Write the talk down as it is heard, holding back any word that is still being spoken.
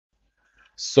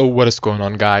So what is going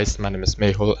on, guys? My name is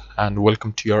Mehul and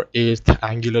welcome to your 8th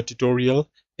Angular tutorial,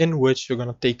 in which you're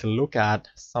going to take a look at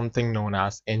something known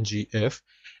as ngIf.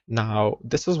 Now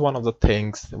this is one of the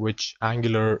things which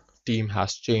Angular team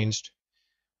has changed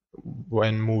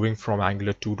when moving from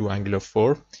Angular 2 to Angular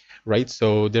 4, right?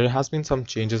 So there has been some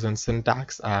changes in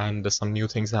syntax and some new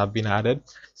things have been added,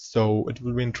 so it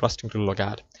will be interesting to look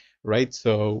at, right?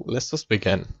 So let's just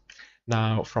begin.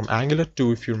 Now, from Angular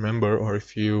 2, if you remember, or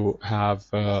if you have,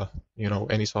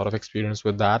 any sort of experience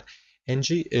with that,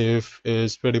 ngIf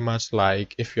is pretty much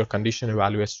like if your condition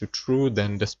evaluates to true,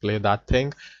 then display that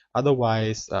thing.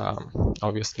 Otherwise,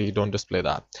 obviously, don't display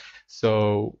that.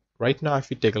 So right now,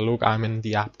 if you take a look, I'm in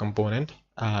the app component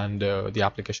and the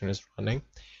application is running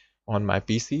on my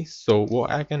PC. So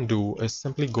what I can do is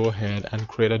simply go ahead and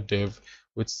create a div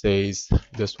which says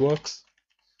this works.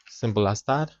 Simple as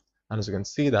that. And as you can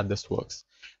see that this works.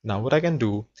 Now what I can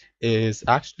do is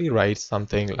actually write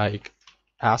something like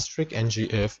asterisk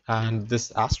ngIf, and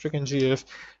this asterisk ngIf,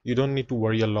 you don't need to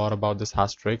worry a lot about this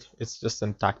asterisk. It's just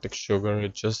syntactic sugar.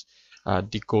 It just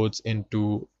decodes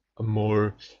into a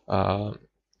more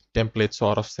template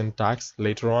sort of syntax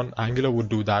later on. Angular would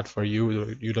do that for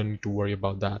you. You don't need to worry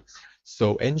about that.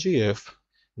 So ngIf,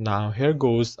 now here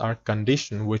goes our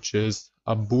condition, which is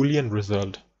a Boolean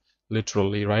result,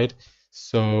 literally, right?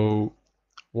 So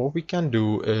what we can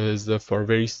do is for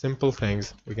very simple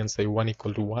things, we can say 1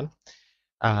 equal to 1,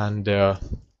 and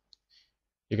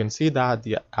you can see that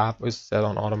the app is set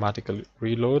on automatic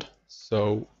reload,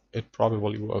 so it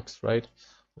probably works, right?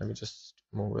 Let me just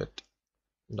move it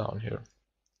down here.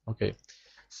 Okay,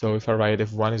 so if I write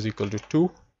if 1 is equal to 2,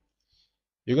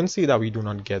 you can see that we do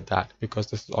not get that because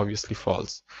this is obviously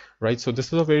false, right? So this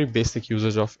is a very basic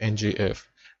usage of ngIf.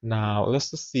 Now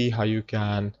let's just see how you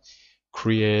can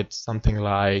create something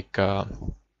like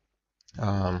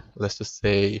let's just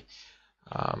say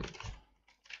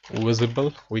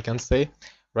visible, we can say,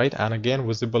 right? And again,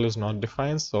 visible is not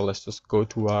defined, so let's just go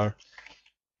to our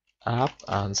app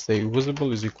and say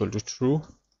visible is equal to true,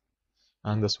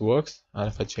 and this works. And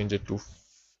if I change it to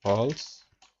false,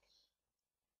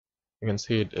 you can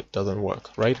see it doesn't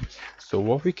work, right? So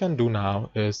what we can do now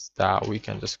is that we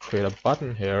can just create a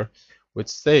button here which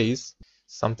says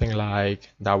something like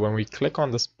that when we click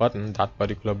on this button, that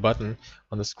particular button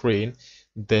on the screen,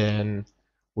 then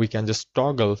we can just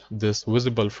toggle this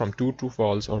visible from true to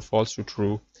false or false to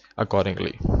true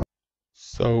accordingly.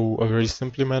 So a very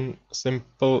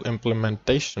simple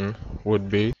implementation would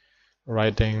be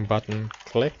writing button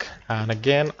click, and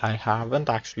again, I haven't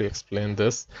actually explained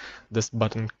this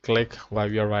button click, why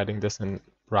we are writing this in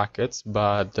brackets,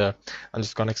 but I'm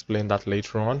just gonna explain that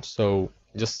later on. So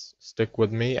just stick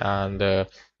with me and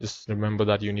just remember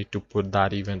that you need to put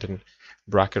that event in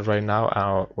bracket right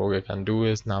now. What we can do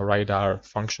is now write our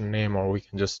function name, or we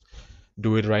can just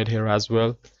do it right here as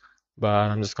well, but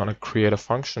I'm just gonna create a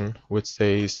function which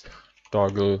says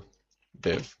toggle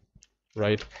div,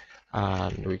 right?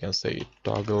 And we can say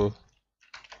toggle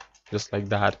just like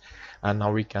that, and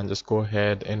now we can just go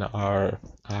ahead in our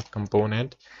app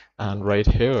component, and right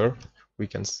here we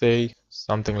can say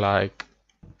something like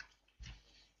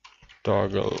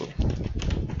toggle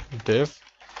div,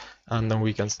 and then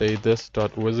we can say this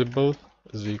dot visible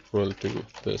is equal to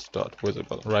this dot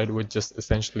visible, right? Which just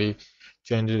essentially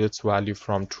changes its value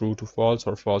from true to false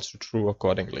or false to true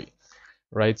accordingly,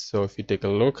 right? So if you take a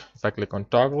look, if I click on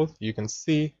toggle, you can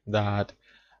see that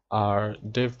our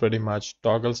div pretty much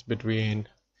toggles between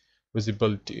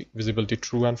visibility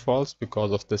true and false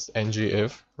because of this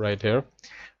ngIf right here,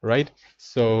 right?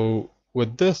 So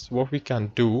with this, what we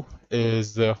can do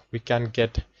is we can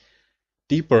get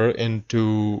deeper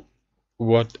into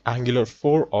what Angular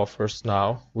 4 offers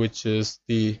now, which is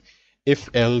the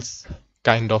if-else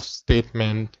kind of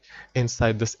statement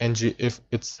inside this ngIf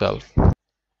itself.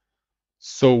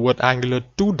 So what Angular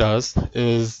 2 does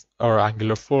is, or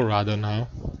Angular 4 rather now,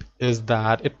 is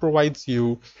that it provides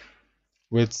you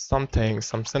with some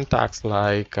syntax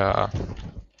like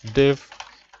div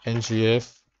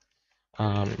ngIf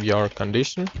your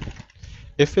condition.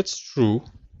 If it's true,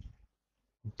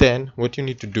 then what you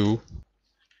need to do,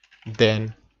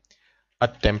 then a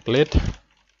template,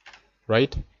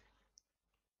 right?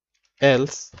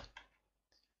 Else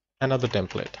another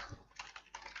template.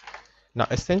 Now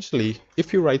essentially,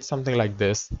 if you write something like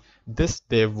this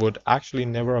div would actually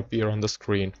never appear on the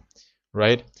screen,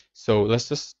 right? So let's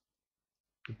just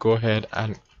go ahead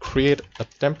and create a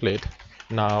template.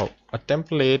 Now a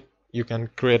template, you can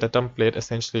create a template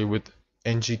essentially with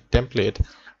ng template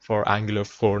for Angular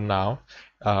 4 now.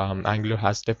 Angular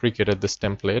has deprecated this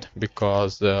template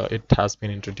because it has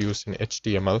been introduced in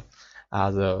HTML,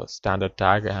 as a standard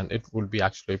tag, and it will be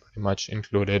actually pretty much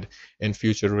included in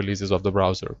future releases of the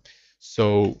browser.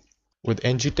 So with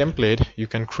ng template, you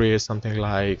can create something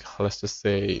like, let's just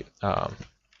say,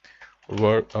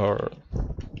 word or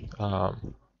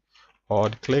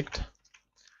odd clicked,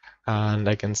 and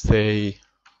I can say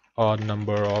odd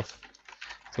number of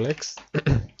clicks,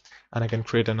 and I can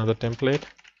create another template,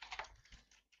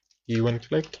 even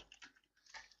clicked,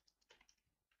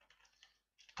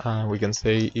 and we can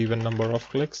say even number of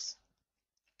clicks,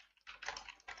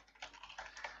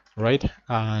 right?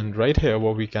 And right here,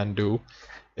 what we can do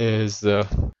is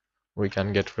we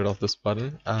can get rid of this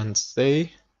button and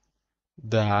say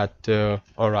that,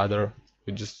 or rather,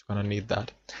 we're just gonna need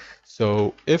that.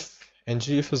 So if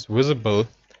ngIf is visible,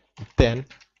 then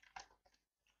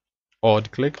odd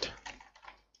clicked,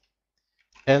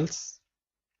 else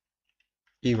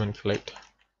even clicked,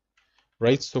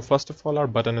 right? So first of all, our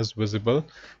button is visible.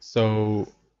 So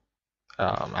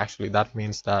actually that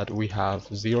means that we have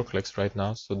 0 clicks right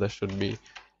now. So there should be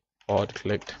odd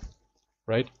clicked,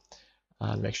 right?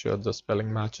 And make sure the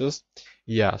spelling matches.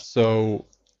 Yeah, so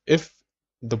if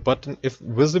the button, if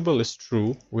visible is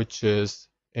true, which is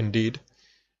indeed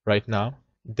right now,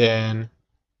 then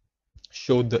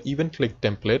show the even click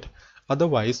template,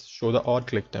 otherwise show the odd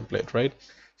click template, right?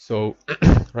 So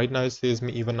right now it says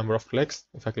me even number of clicks.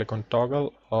 If I click on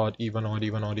toggle, odd, even, odd,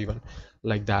 even, odd, even,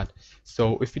 like that.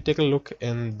 So if we take a look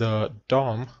in the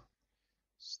DOM,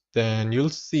 then you'll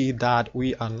see that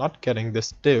we are not getting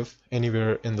this div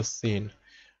anywhere in the scene,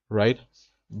 right?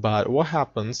 But what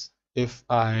happens if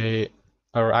I,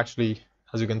 or actually,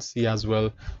 as you can see as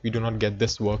well, we do not get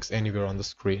this works anywhere on the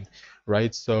screen,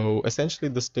 right? So essentially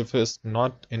this div is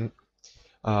not in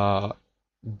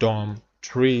DOM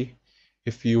tree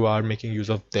if you are making use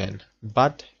of then.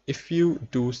 But if you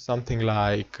do something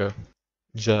like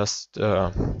just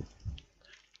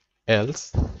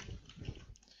else,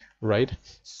 right?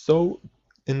 So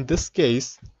in this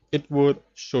case, it would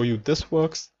show you this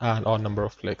works and odd number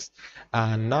of clicks.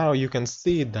 And now you can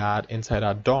see that inside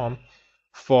our DOM,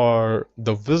 for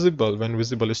the visible, when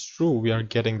visible is true, we are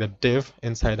getting the div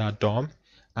inside our DOM.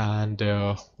 And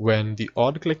when the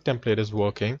odd click template is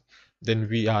working, then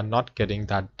we are not getting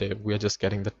that div. We are just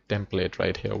getting the template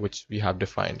right here, which we have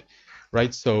defined,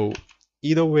 right? So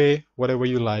either way, whatever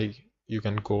you like, you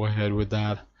can go ahead with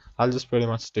that. I'll just pretty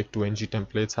much stick to ng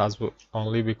templates as well,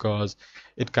 only because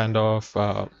it kind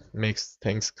of makes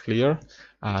things clear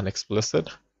and explicit.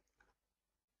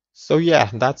 So yeah,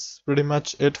 that's pretty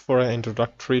much it for an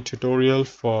introductory tutorial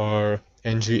for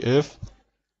ngIf.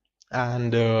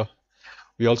 And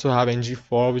we also have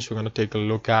ngFor, which we're going to take a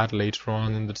look at later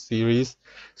on in the series.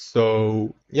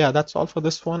 So yeah, that's all for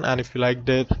this one. And if you liked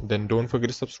it, then don't forget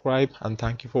to subscribe. And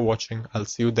thank you for watching. I'll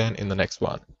see you then in the next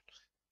one.